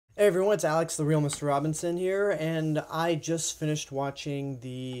Hey everyone, it's Alex, the real Mr. Robinson here, and I just finished watching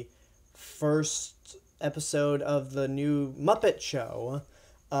the first episode of the new Muppet show,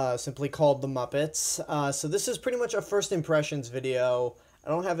 simply called The Muppets. So this is pretty much a first impressions video. I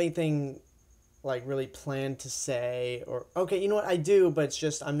don't have anything, like, really planned to say, or, okay, you know what, I do, but it's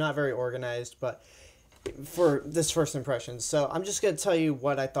just, I'm not very organized, but for this first impressions. So I'm just going to tell you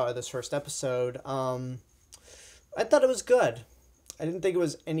what I thought of this first episode. I thought it was good. I didn't think it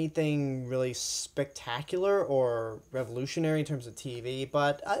was anything really spectacular or revolutionary in terms of TV,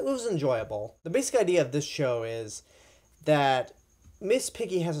 but it was enjoyable. The basic idea of this show is that Miss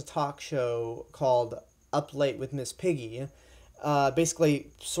Piggy has a talk show called Up Late with Miss Piggy.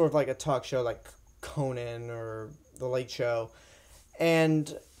 Basically, sort of like a talk show like Conan or The Late Show.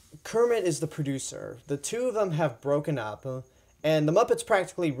 And Kermit is the producer. The two of them have broken up, and the Muppets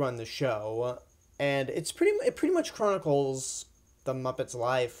practically run the show. And it pretty much chronicles the Muppets'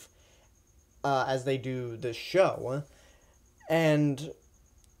 life as they do this show. And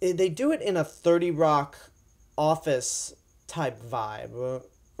they do it in a 30 Rock office type vibe,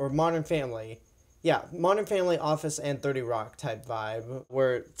 or Modern Family. Yeah, Modern Family, Office, and 30 Rock type vibe,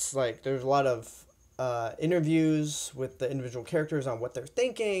 where it's like there's a lot of interviews with the individual characters on what they're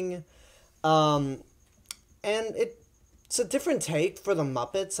thinking. And it's a different take for the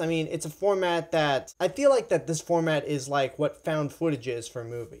Muppets. I mean, it's a format that I feel like that this format is like what found footage is for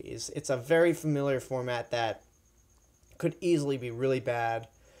movies. It's a very familiar format that could easily be really bad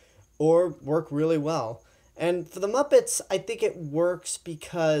or work really well. And for the Muppets, I think it works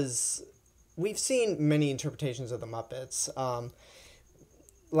because we've seen many interpretations of the Muppets.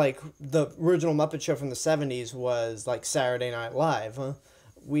 Like the original Muppet Show from the 70s was like Saturday Night Live.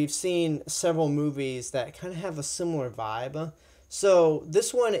 We've seen several movies that kind of have a similar vibe. So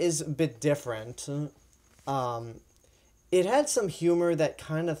this one is a bit different. It had some humor that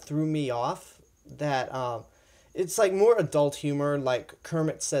kind of threw me off. That it's like more adult humor, like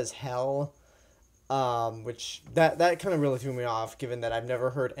Kermit Says Hell. Which that kind of really threw me off, given that I've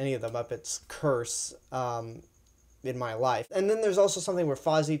never heard any of the Muppets curse in my life. And then there's also something where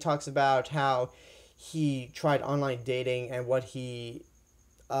Fozzie talks about how he tried online dating, and what he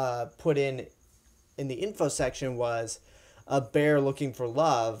put in the info section was a bear looking for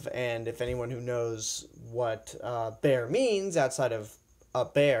love. And if anyone who knows what bear means outside of a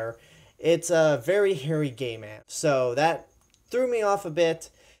bear, it's a very hairy gay man. So that threw me off a bit.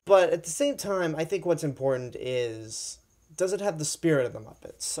 But at the same time, I think what's important is, does it have the spirit of the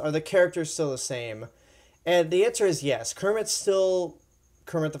Muppets? Are the characters still the same? And the answer is yes. Kermit's still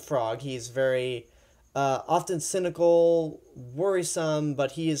Kermit the Frog. He's very often cynical, worrisome,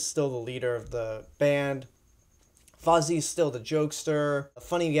 but he is still the leader of the band. Fozzie's still the jokester, a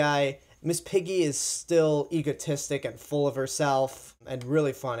funny guy. Miss Piggy is still egotistic and full of herself and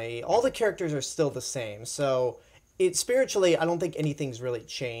really funny. All the characters are still the same, so spiritually, I don't think anything's really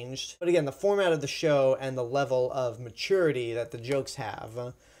changed. But again, the format of the show and the level of maturity that the jokes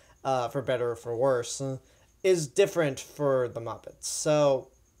have, for better or for worse, is different for the Muppets. So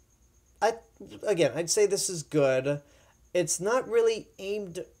I'd say this is good. It's not really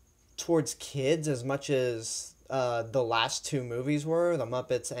aimed towards kids as much as the last two movies were, The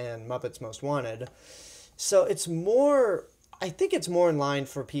Muppets and Muppets Most Wanted. So I think it's more in line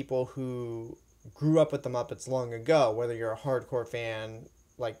for people who grew up with the Muppets long ago, whether you're a hardcore fan,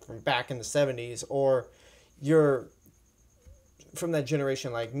 like from back in the 70s, or you're from that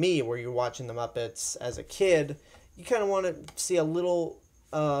generation like me, where you're watching the Muppets as a kid. You kind of want to see a little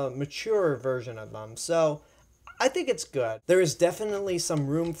mature version of them. So I think it's good. There is definitely some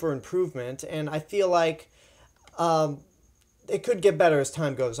room for improvement, and I feel like it could get better as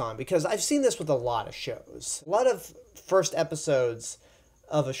time goes on, because I've seen this with a lot of shows. A lot of first episodes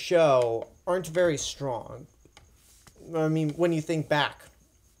of a show aren't very strong. I mean, when you think back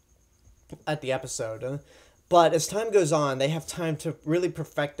at the episode, but as time goes on, they have time to really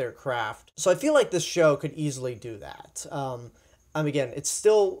perfect their craft. So I feel like this show could easily do that. Again, it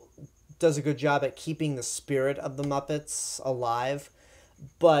still does a good job at keeping the spirit of the Muppets alive,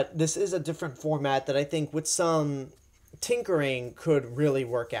 but this is a different format that I think with some tinkering could really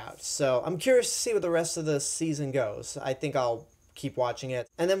work out. So I'm curious to see where the rest of the season goes. I think I'll keep watching it.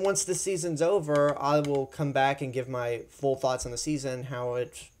 And then once the season's over, I will come back and give my full thoughts on the season, how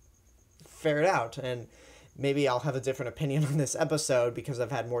it fared out, and maybe I'll have a different opinion on this episode because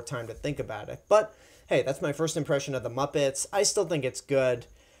I've had more time to think about it. But hey, that's my first impression of the Muppets. I still think it's good.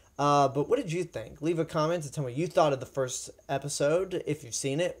 But what did you think? Leave a comment to tell me what you thought of the first episode. If you've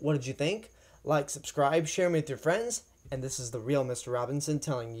seen it, what did you think? Like, subscribe, share me with your friends. And this is the real Mr. Robinson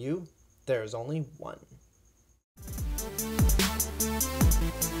telling you there's only one.